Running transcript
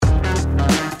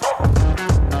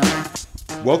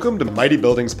Welcome to Mighty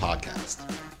Buildings Podcast.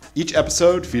 Each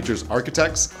episode features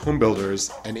architects, home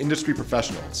builders, and industry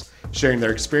professionals sharing their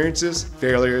experiences,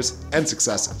 failures, and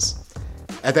successes.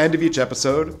 At the end of each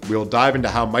episode, we will dive into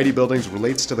how Mighty Buildings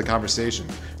relates to the conversation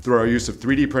through our use of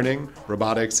 3D printing,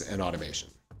 robotics, and automation.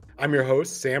 I'm your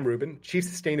host, Sam Rubin, Chief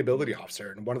Sustainability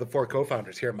Officer and one of the 4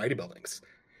 co-founders here at Mighty Buildings.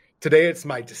 Today, it's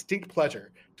my distinct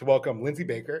pleasure to welcome Lindsay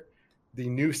Baker, the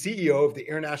new CEO of the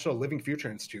International Living Future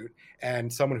Institute,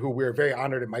 and someone who we're very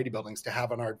honored at Mighty Buildings to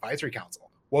have on our advisory council.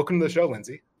 Welcome to the show,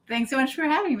 Lindsay. Thanks so much for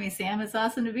having me, Sam. It's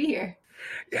awesome to be here.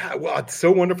 Yeah, well, it's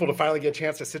so wonderful to finally get a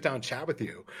chance to sit down and chat with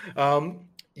you.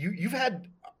 You've had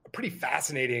a pretty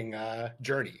fascinating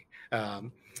journey,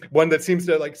 one that seems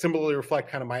to similarly reflect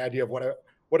kind of my idea of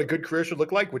what a good career should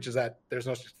look like, which is that there's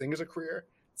no such thing as a career.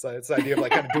 So it's the idea of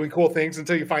kind of doing cool things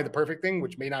until you find the perfect thing,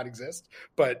 which may not exist.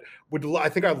 But I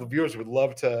think our viewers would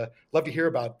love to hear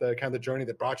about the kind of the journey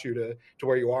that brought you to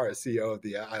where you are as CEO of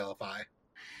the ILFI.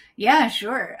 Yeah,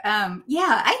 sure. I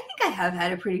think I have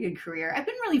had a pretty good career. I've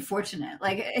been really fortunate.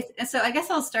 So I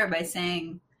guess I'll start by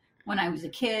saying when I was a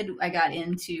kid, I got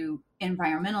into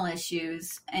environmental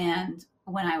issues. And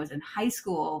when I was in high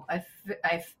school,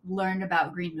 I've learned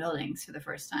about green buildings for the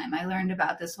first time. I learned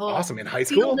about this whole awesome in high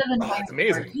school. That's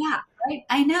amazing. Yeah, right.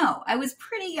 I know. I was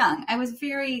pretty young. I was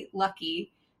very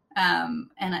lucky, and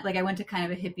I went to kind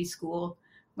of a hippie school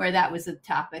where that was a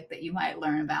topic that you might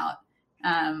learn about.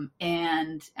 And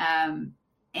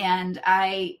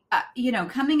I,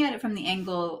 coming at it from the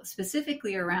angle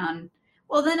specifically around.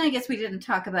 Well, then I guess we didn't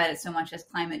talk about it so much as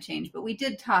climate change, but we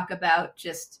did talk about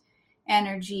just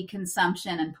energy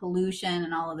consumption and pollution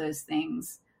and all of those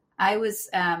things. I was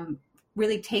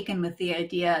really taken with the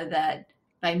idea that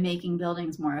by making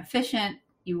buildings more efficient,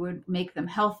 you would make them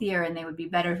healthier and they would be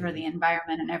better for the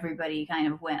environment and everybody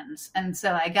kind of wins. And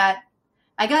so I got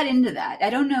into that. I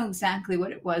don't know exactly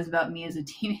what it was about me as a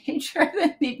teenager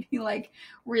that made me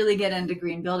really get into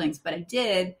green buildings, but I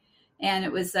did. And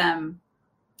it was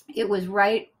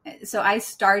right. So I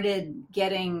started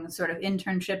getting sort of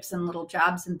internships and little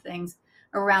jobs and things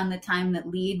around the time that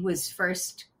LEED was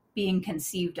first being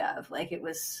conceived of.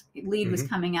 LEED was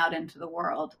coming out into the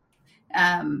world.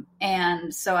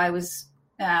 And so I was,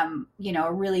 a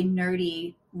really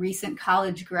nerdy recent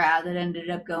college grad that ended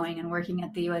up going and working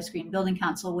at the U.S. Green Building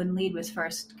Council when LEED was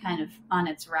first kind of on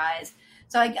its rise.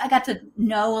 So I got to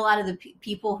know a lot of the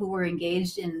people who were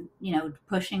engaged in,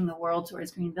 pushing the world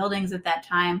towards green buildings at that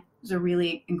time. It was a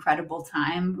really incredible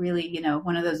time, really,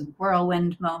 one of those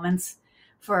whirlwind moments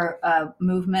for a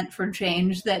movement for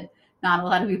change that not a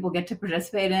lot of people get to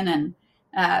participate in.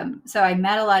 And so I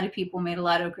met a lot of people, made a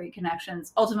lot of great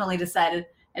connections, ultimately decided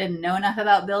I didn't know enough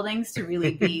about buildings to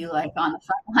really be on the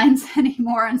front lines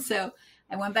anymore. And so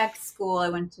I went back to school. I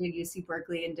went to UC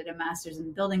Berkeley and did a master's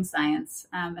in building science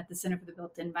at the Center for the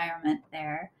Built Environment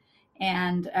there.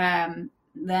 And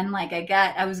then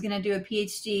I was going to do a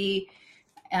PhD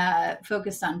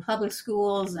focused on public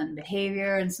schools and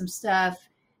behavior and some stuff.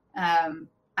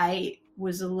 I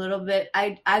was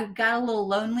I got a little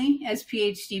lonely, as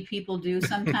PhD people do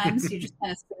sometimes. You're just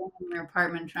kind of sitting in your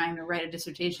apartment trying to write a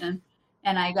dissertation.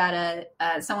 And I got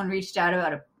someone reached out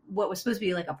about what was supposed to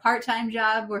be a part-time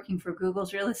job working for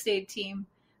Google's real estate team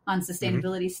on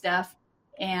sustainability stuff.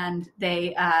 And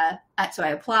so I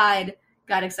applied,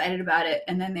 got excited about it.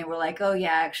 And then they were like, oh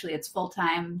yeah, actually it's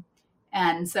full-time.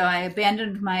 And so I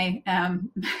abandoned my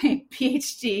my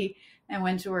PhD and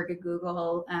went to work at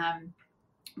Google.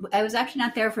 I was actually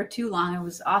not there for too long. It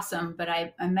was awesome, but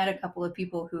I met a couple of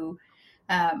people who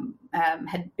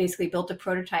had basically built a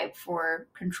prototype for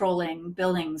controlling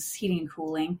buildings, heating and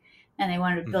cooling, and they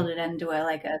wanted to build it into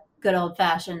a good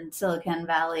old-fashioned Silicon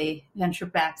Valley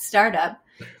venture-backed startup.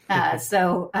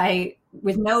 So I,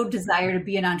 with no desire to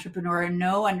be an entrepreneur and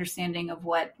no understanding of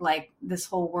what this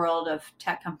whole world of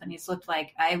tech companies looked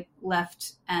like, I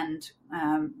left and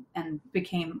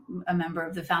became a member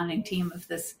of the founding team of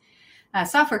this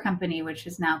software company, which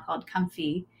is now called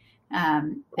Comfy.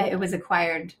 It was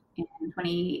acquired in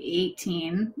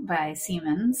 2018 by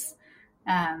Siemens.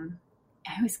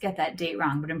 I always get that date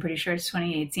wrong, but I'm pretty sure it's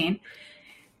 2018.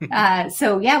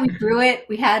 So yeah, we grew it.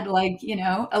 We had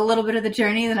a little bit of the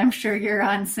journey that I'm sure you're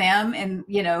on, Sam, and,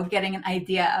 getting an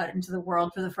idea out into the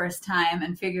world for the first time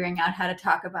and figuring out how to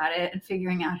talk about it and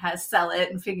figuring out how to sell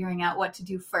it and figuring out what to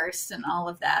do first and all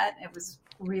of that. It was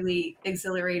really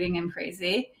exhilarating and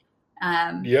crazy.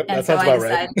 Yep, that sounds about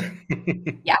right.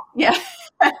 Yeah.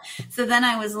 So then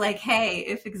I was like, hey,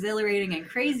 if exhilarating and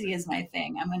crazy is my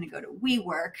thing, I'm going to go to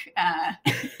WeWork.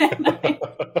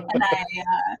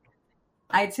 And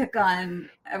I took on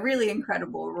a really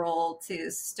incredible role to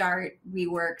start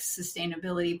WeWork's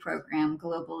sustainability program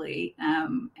globally,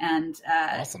 and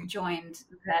Awesome. joined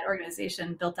that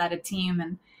organization, built out a team,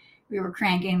 and we were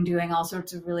cranking, doing all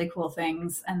sorts of really cool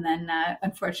things. And then,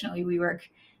 unfortunately, WeWork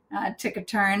took a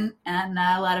turn, and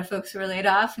a lot of folks were laid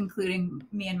off, including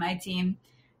me and my team.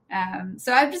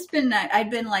 So I'd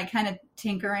been like kind of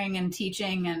tinkering and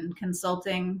teaching and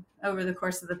consulting over the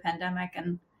course of the pandemic,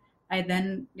 and I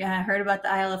then heard about the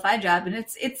ILFI job, and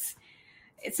it's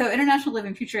so International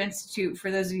Living Future Institute.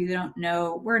 For those of you that don't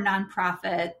know, we're a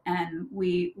nonprofit, and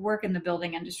we work in the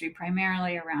building industry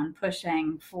primarily around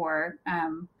pushing for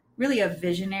really a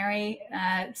visionary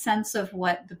sense of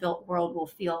what the built world will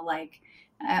feel like,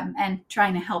 and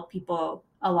trying to help people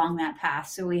along that path.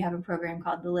 So we have a program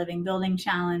called the Living Building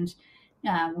Challenge,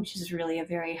 which is really a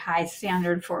very high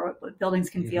standard for what buildings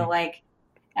can feel like.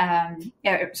 A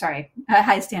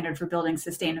high standard for building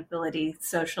sustainability,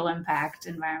 social impact,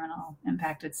 environmental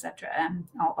impact, etc., and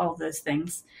all those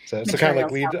things. So kind of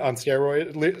like LEED on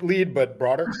steroids, LEED but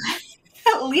broader.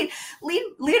 lead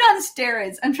on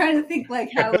steroids. I'm trying to think like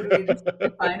how would we just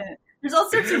define it. There's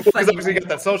all sorts of funny. Obviously, you got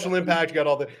that social impact. You got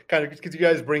all the kind of, because you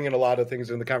guys bring in a lot of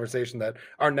things in the conversation that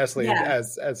aren't necessarily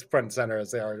as front and center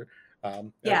as they are. As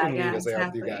they are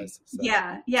with you guys. So.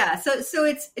 Yeah. So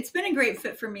it's been a great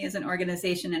fit for me as an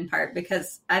organization, in part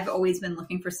because I've always been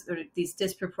looking for sort of these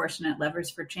disproportionate levers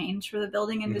for change for the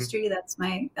building industry.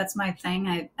 Mm-hmm. That's my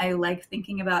thing. I like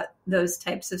thinking about those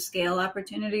types of scale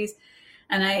opportunities.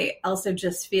 And I also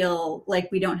just feel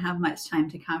like we don't have much time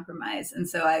to compromise. And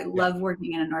so I love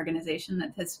working in an organization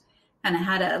that has kind of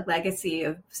had a legacy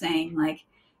of saying like,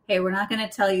 hey, we're not going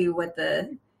to tell you what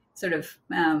the sort of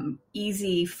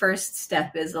easy first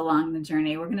step is along the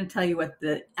journey. We're going to tell you what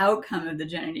the outcome of the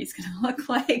journey is going to look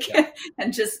like.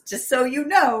 And just so you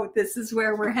know, this is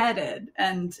where we're headed.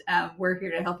 And we're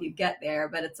here to help you get there.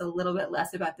 But it's a little bit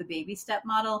less about the baby step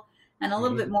model, and a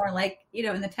little bit more like,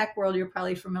 in the tech world, you're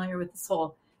probably familiar with this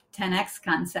whole 10X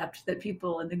concept that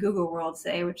people in the Google world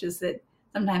say, which is that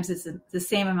sometimes it's the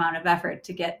same amount of effort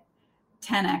to get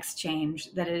 10X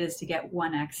change that it is to get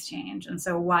 1X change. And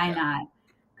so why not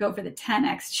go for the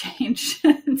 10X change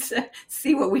and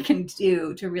see what we can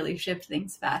do to really shift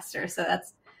things faster? So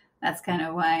that's kind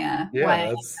of why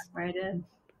I where I did.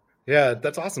 Yeah,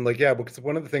 that's awesome. Because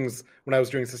one of the things when I was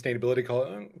doing sustainability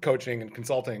coaching and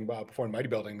consulting before in Mighty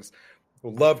Buildings,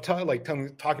 love talking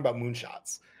about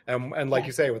moonshots. And like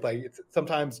you say, with it's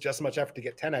sometimes just as much effort to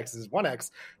get 10X as 1X.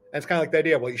 And it's kind of like the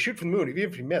idea, well, you shoot from the moon, even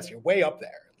if you miss, you're way up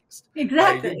there.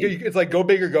 Exactly. It's like go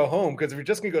big or go home, because if you're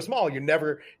just going to go small,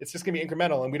 it's just going to be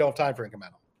incremental, and we don't have time for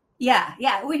incremental. Yeah.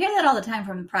 We hear that all the time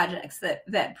from projects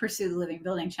that pursue the Living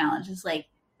Building Challenge. It's like,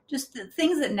 just the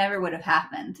things that never would have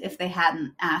happened if they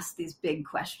hadn't asked these big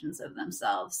questions of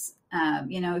themselves.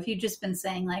 If you'd just been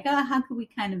saying like, how could we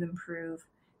kind of improve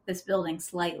this building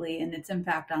slightly and its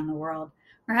impact on the world?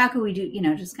 Or how could we do,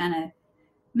 just kind of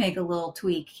make a little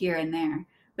tweak here and there?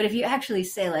 But if you actually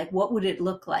say like, what would it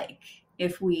look like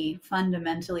if we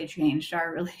fundamentally changed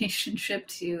our relationship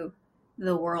to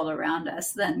the world around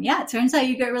us, then it turns out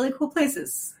you get really cool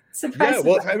places. Surprise. Yeah,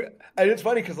 well, it's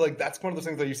funny because that's one of those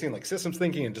things that you see in systems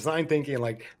thinking and design thinking,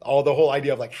 and all the whole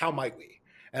idea of how might we?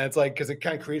 And it's because it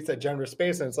kind of creates that generous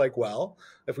space, and it's well,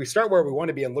 if we start where we want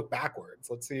to be and look backwards,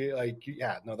 let's see,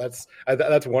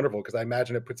 that's wonderful, because I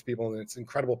imagine it puts people in this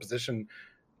incredible position,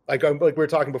 like we were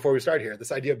talking before we started here,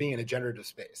 this idea of being in a generative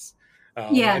space,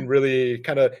 and really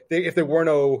kind of, if there were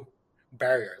no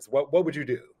barriers, what would you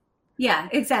do? Yeah,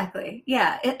 exactly.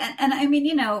 Yeah. And I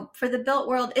mean, for the built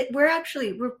world,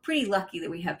 we're pretty lucky that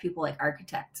we have people like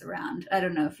architects around. I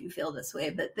don't know if you feel this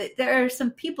way, but there are some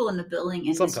people in the building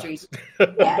industry.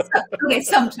 Sometimes.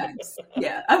 Sometimes.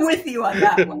 Yeah, I'm with you on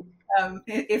that one.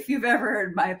 If you've ever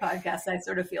heard my podcast, I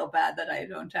sort of feel bad that I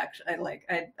don't actually,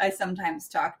 I sometimes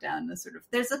talk down the sort of,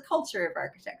 there's a culture of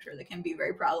architecture that can be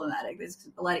very problematic. There's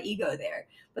a lot of ego there.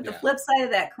 But the flip side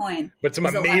of that coin. But some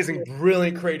amazing,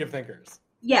 brilliant, creative thinkers.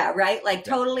 Yeah, right.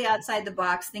 Totally outside the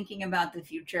box, thinking about the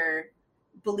future,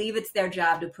 believe it's their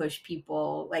job to push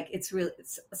people.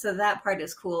 So that part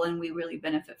is cool. And we really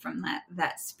benefit from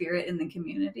that spirit in the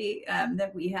community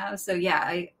that we have. So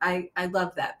I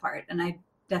love that part. And I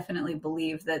definitely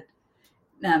believe that,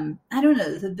 I don't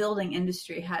know, the building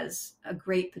industry has a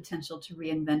great potential to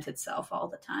reinvent itself all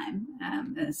the time.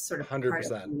 And it's sort of 100%. Part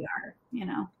of who we are,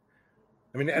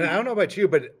 I mean, and I don't know about you,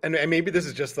 but and maybe this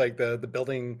is just the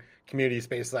building community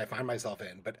space that I find myself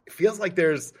in, but it feels like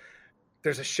there's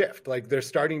a shift. There's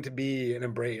starting to be an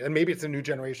embrace, and maybe it's a new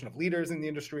generation of leaders in the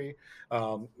industry.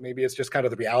 Maybe it's just kind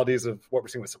of the realities of what we're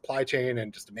seeing with supply chain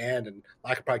and just demand and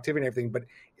lack of productivity and everything. But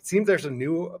it seems there's a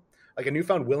new like a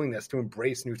newfound willingness to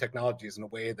embrace new technologies in a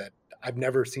way that I've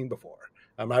never seen before.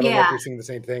 I don't know if you're seeing the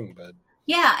same thing, but.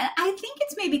 Yeah, and I think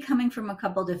it's maybe coming from a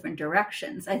couple different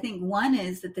directions. I think one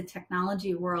is that the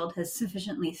technology world has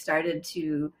sufficiently started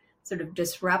to sort of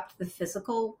disrupt the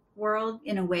physical world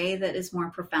in a way that is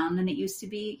more profound than it used to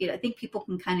be. I think people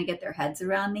can kind of get their heads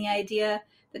around the idea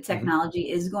that technology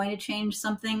is going to change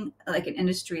something like an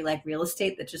industry like real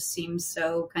estate that just seems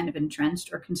so kind of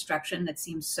entrenched, or construction that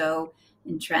seems so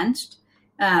entrenched.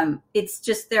 It's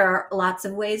just, there are lots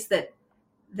of ways that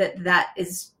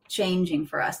is changing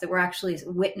for us, that we're actually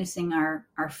witnessing our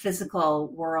physical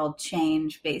world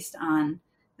change based on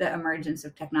the emergence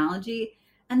of technology.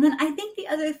 And then I think the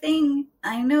other thing,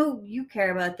 I know you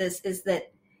care about this, is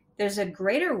that there's a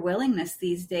greater willingness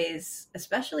these days,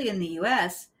 especially in the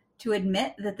US, to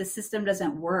admit that the system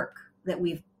doesn't work that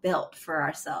we've built for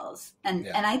ourselves. And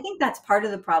I think that's part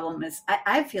of the problem. Is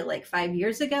I feel like 5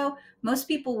 years ago, most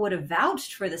people would have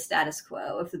vouched for the status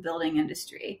quo of the building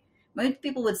industry. Most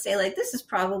people would say, like, this is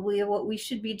probably what we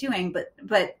should be doing.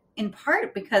 But in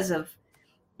part because of,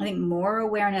 I think, more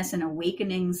awareness and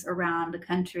awakenings around the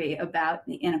country about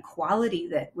the inequality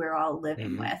that we're all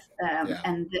living with,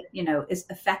 and that, is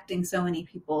affecting so many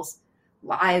people's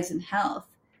lives and health.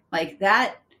 Like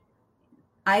that,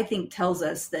 I think, tells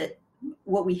us that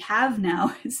what we have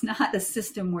now is not a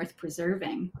system worth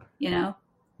preserving, Yeah.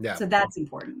 So that's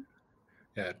important.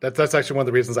 Yeah, that's actually one of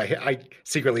the reasons I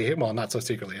secretly hate, well, not so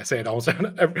secretly, I say it almost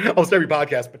every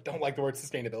podcast, but don't like the word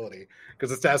sustainability,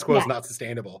 because the status quo is not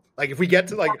sustainable. Like if we get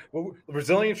to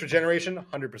resilience, regeneration,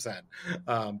 100%.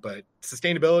 But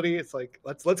sustainability, it's like,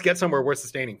 let's get somewhere worth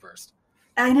sustaining first.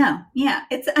 I know. Yeah,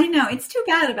 it's too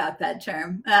bad about that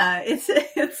term.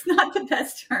 It's not the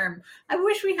best term. I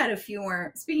wish we had a few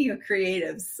more, speaking of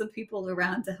creatives, some people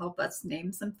around to help us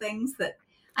name some things that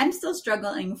I'm still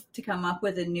struggling to come up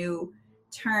with a new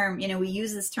term. We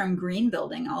use this term green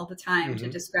building all the time to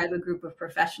describe a group of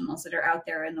professionals that are out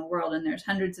there in the world, and there's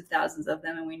hundreds of thousands of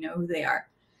them, and we know who they are.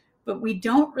 But we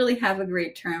don't really have a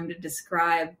great term to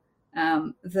describe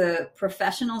the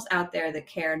professionals out there that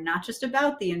care not just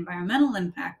about the environmental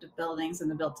impact of buildings and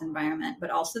the built environment, but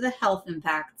also the health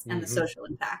impacts and the social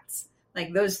impacts.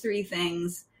 Like those three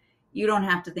things, you don't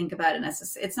have to think about it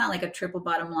necessarily. It's not like a triple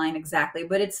bottom line exactly,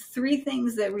 but it's three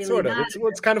things that really matter.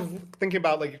 It's kind of thinking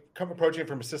about approaching it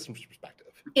from a systems perspective.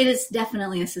 It is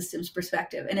definitely a systems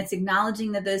perspective, and it's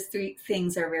acknowledging that those three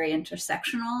things are very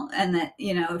intersectional, and that,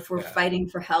 if we're fighting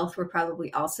for health, we're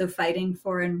probably also fighting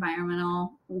for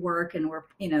environmental work, and we're,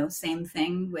 same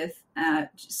thing with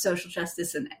social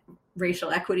justice and racial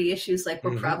equity issues. Like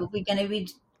we're probably going to be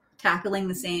tackling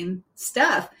the same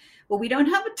stuff. Well, we don't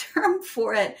have a term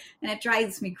for it, and it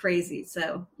drives me crazy.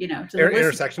 So,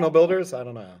 intersectional builders. I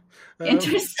don't know.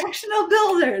 Intersectional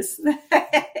builders.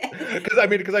 Because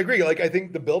I agree. Like I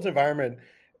think the built environment,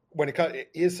 when it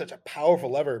is such a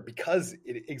powerful lever, because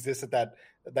it exists at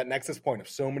that nexus point of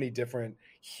so many different,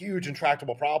 huge,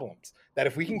 intractable problems. That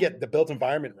if we can get the built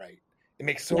environment right, it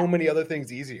makes so many other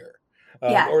things easier,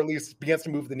 or at least begins to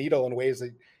move the needle in ways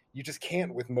that you just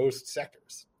can't with most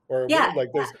sectors. Or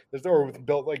there's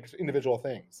built like individual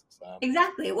things. So.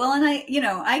 Exactly. Well, and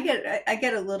I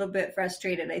get a little bit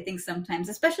frustrated. I think sometimes,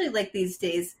 especially like these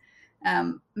days,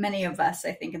 many of us,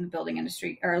 I think, in the building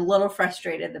industry are a little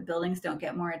frustrated that buildings don't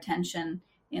get more attention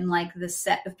in like the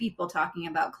set of people talking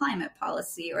about climate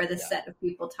policy, or the set of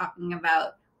people talking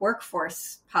about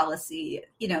workforce policy,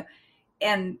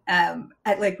 And I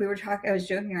was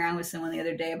joking around with someone the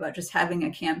other day about just having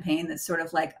a campaign that's sort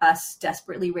of like us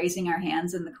desperately raising our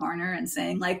hands in the corner and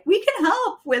saying, like, we can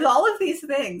help with all of these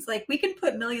things. Like, we can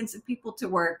put millions of people to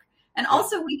work. And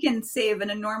also we can save an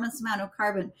enormous amount of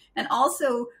carbon. And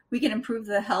also we can improve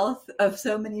the health of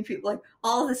so many people, like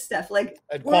all this stuff, like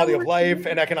and quality of life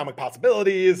and economic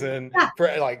possibilities, and for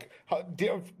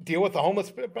deal with the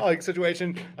homeless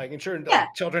situation, like ensuring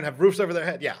children have roofs over their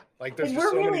head. Yeah. Like there's just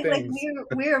so many things.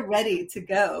 We're ready to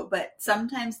go. But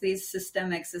sometimes these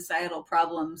systemic societal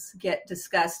problems get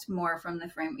discussed more from the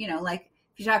frame, like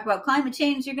if you talk about climate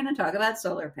change, you're going to talk about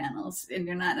solar panels, and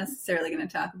you're not necessarily going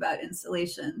to talk about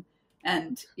insulation.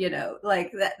 And,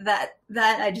 like that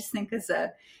I just think it's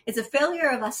a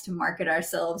failure of us to market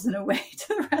ourselves in a way to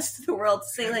the rest of the world, to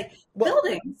say like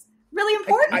buildings, really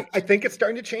important. I think it's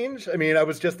starting to change. I mean, a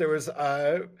little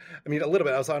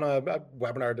bit. I was on a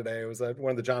webinar today. It was one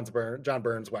of the John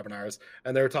Burns webinars,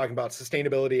 and they were talking about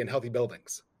sustainability and healthy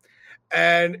buildings.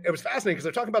 And it was fascinating because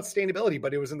they're talking about sustainability,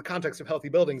 but it was in the context of healthy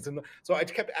buildings. And so I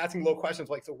kept asking little questions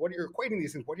like, so what are you equating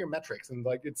these things? What are your metrics? And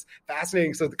like, it's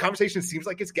fascinating. So the conversation seems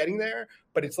like it's getting there,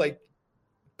 but it's like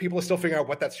people are still figuring out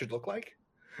what that should look like.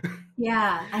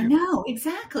 Yeah, I know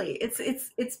exactly.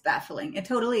 It's baffling. It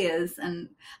totally is. And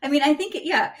I mean, I think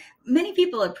yeah, many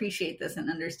people appreciate this and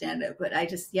understand it, but I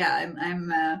just yeah,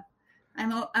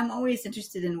 I'm always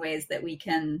interested in ways that we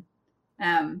can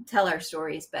tell our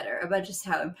stories better about just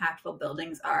how impactful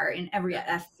buildings are in every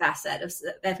facet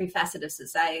of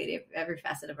society, every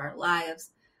facet of our lives,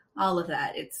 all of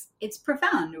that. It's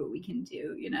profound what we can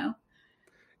do, you know.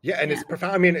 Yeah, and Yeah. it's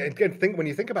profound. I mean, again, when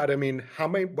you think about it, I mean,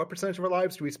 what percentage of our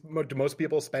lives do most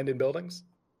people spend in buildings?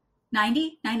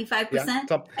 90, Yeah,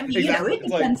 95%. I mean, exactly. it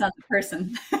depends on the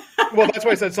person. Well, that's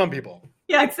why I said some people.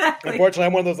 Yeah, exactly. Unfortunately,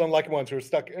 I'm one of those unlucky ones who are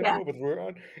stuck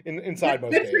inside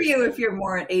most Good days. for you if you're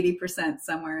more at 80%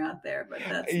 somewhere out there, but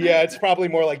that's yeah, it's probably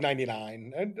more like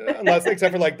 99, unless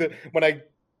except for like when I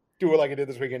do it like I did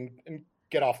this weekend and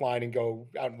get offline and go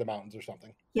out in the mountains or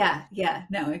something. Yeah,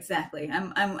 no, exactly.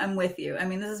 I'm with you. I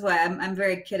mean, this is why I'm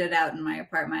very kitted out in my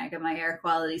apartment. I got my air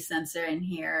quality sensor in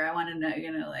here. I want to know,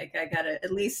 you know, like I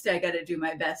gotta do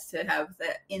my best to have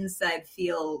the inside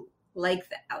feel like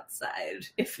the outside.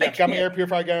 If I've got my air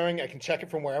purifier going, I can check it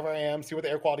from wherever I am, see what the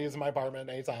air quality is in my apartment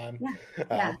anytime.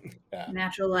 Yeah.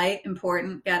 Natural light,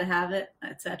 important, gotta have it,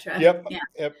 etc. Yep.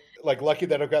 Like lucky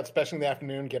that I've got, especially in the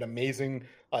afternoon, get amazing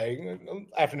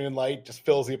afternoon light, just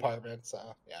fills the apartment.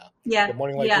 So get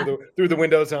morning light through the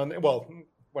windows when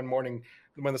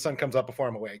the sun comes up before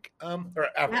I'm awake, or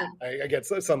after I get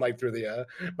sunlight through the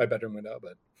my bedroom window.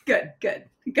 But good,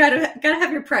 gotta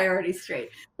have your priorities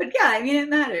straight. But yeah, I mean, it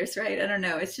matters, right? I don't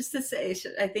know. It's just to say,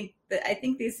 I think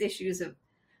these issues of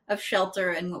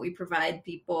shelter and what we provide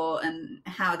people and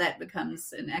how that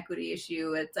becomes an equity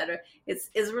issue, et cetera,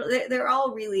 they're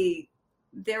all really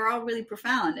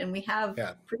profound, and we have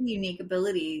pretty unique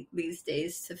ability these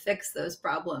days to fix those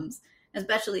problems,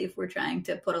 especially if we're trying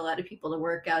to put a lot of people to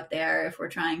work out there, if we're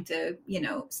trying to, you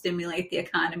know, stimulate the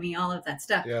economy, all of that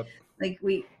stuff. Like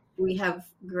we have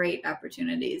great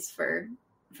opportunities for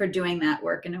doing that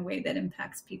work in a way that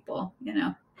impacts people, you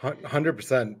know.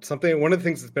 100%. One of the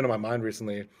things that's been on my mind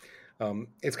recently, that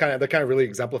kind of really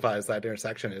exemplifies that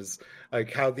intersection, is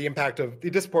like how the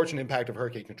disproportionate impact of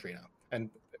Hurricane Katrina. And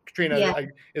Katrina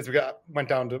went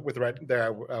down with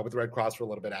the Red Cross for a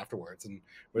little bit afterwards, and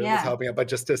was helping out. But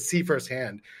just to see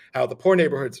firsthand how the poor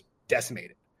neighborhoods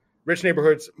decimated, rich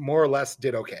neighborhoods more or less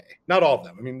did okay. Not all of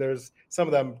them. I mean, there's some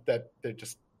of them that they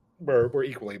just were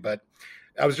equally. But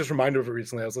I was just reminded of it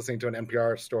recently. I was listening to an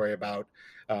NPR story about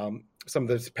some of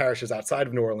those parishes outside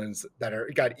of New Orleans that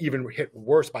got even hit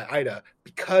worse by Ida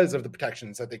because of the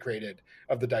protections that they created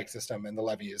of the dike system and the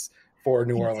levees for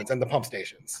New Orleans and the pump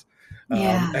stations.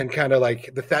 And kind of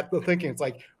like the thinking, it's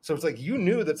like you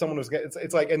knew that someone was getting,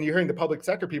 it's like, and you're hearing the public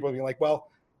sector people being like,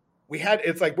 well, we had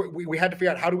to figure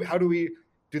out how do we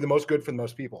do the most good for the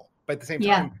most people, but at the same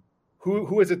time,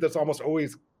 who is it that's almost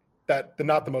always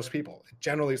not the most people? It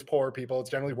generally is poor people. It's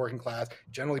generally working class,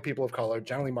 generally people of color,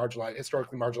 generally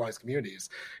historically marginalized communities,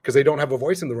 because they don't have a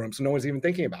voice in the room, so no one's even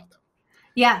thinking about them.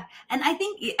 Yeah. And I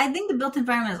think the built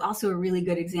environment is also a really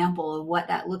good example of what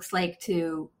that looks like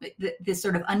to this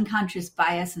sort of unconscious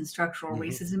bias and structural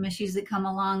racism issues that come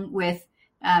along with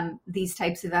these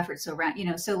types of efforts around, you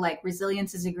know, so like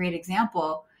resilience is a great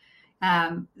example.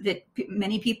 That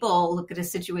many people look at a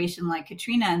situation like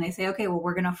Katrina and they say, okay, well,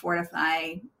 we're going to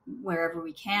fortify wherever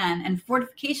we can. And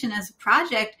fortification as a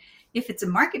project, if it's a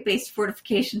market-based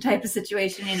fortification type of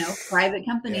situation, you know, private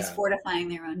companies fortifying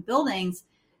their own buildings,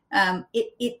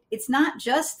 it's not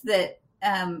just that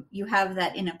you have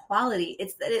that inequality,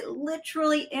 it's that it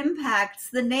literally impacts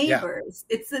the neighbors.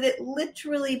 It's that it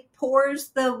literally pours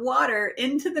the water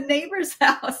into the neighbor's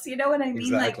house. You know what I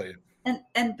mean? Exactly. Like,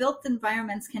 and built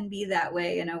environments can be that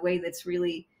way, in a way that's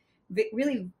really,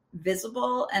 really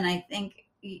visible. And I think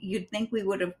you'd think we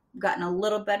would have gotten a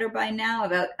little better by now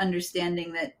about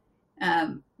understanding that,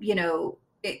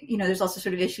 there's also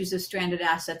sort of issues of stranded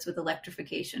assets with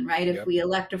electrification, right? If we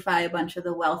electrify a bunch of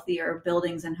the wealthier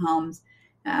buildings and homes,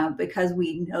 because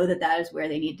we know that is where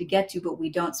they need to get to, but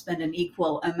we don't spend an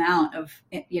equal amount of,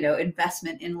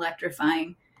 investment in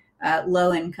electrifying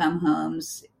low-income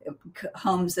homes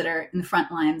that are in the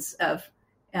front lines of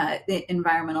the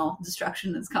environmental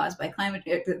destruction that's caused by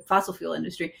the fossil fuel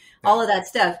industry, all of that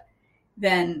stuff,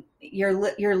 then you're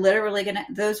literally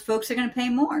those folks are gonna pay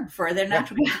more for their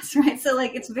natural gas, right? So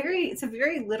like it's a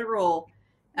very literal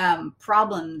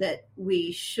problem that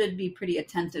we should be pretty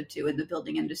attentive to in the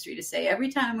building industry, to say every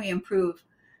time we improve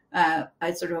a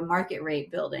sort of a market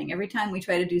rate building, every time we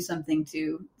try to do something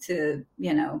to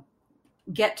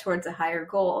get towards a higher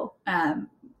goal,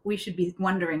 we should be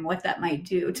wondering what that might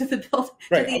do to the building.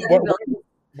 Right.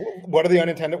 What are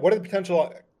the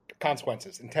potential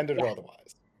consequences, intended or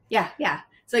otherwise? Yeah.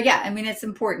 So yeah, I mean, it's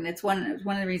important. It's one of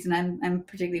the reasons I'm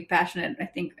particularly passionate. I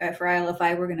think for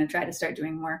ILFI, we're going to try to start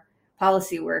doing more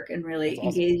policy work and really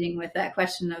engaging with that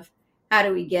question of how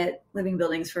do we get living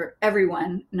buildings for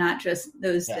everyone, not just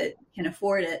those that can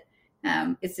afford it.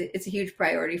 It's a huge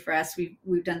priority for us.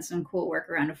 We've done some cool work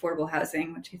around affordable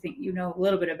housing, which I think you know a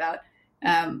little bit about.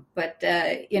 But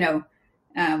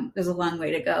there's a long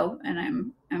way to go, and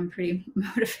I'm pretty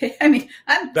motivated. I mean,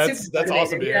 that's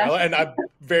awesome to hear, and I'm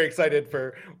very excited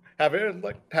for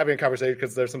having a conversation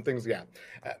because there's some things,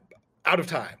 out of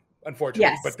time, unfortunately.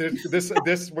 Yes. But this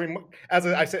I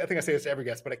think I say this to every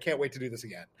guest, but I can't wait to do this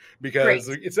again because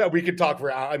we could talk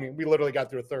for hours. I mean, we literally got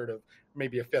through a third of,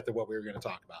 maybe a fifth of what we were going to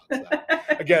talk about. So,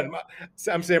 again,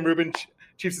 I'm Sam Rubin,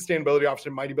 Chief Sustainability Officer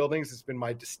at Mighty Buildings. It's been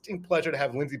my distinct pleasure to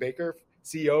have Lindsay Baker,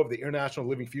 CEO of the International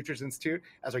Living Futures Institute,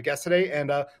 as our guest today.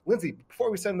 And Lindsay,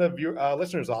 before we send the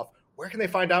listeners off, where can they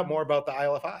find out more about the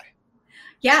ILFI?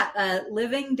 Yeah,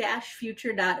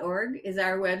 living-future.org is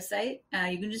our website.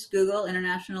 You can just Google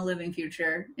International Living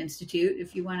Future Institute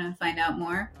if you want to find out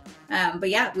more. But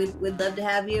yeah, we'd love to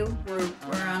have you. We're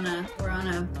on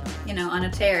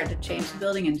a tear to change the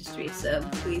building industry. So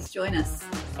please join us.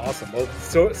 Awesome. Well,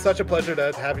 so such a pleasure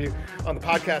to have you on the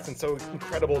podcast, and so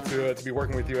incredible to be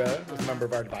working with you as a member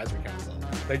of our advisory council.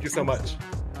 Thank you so much.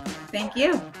 Thank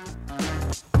you.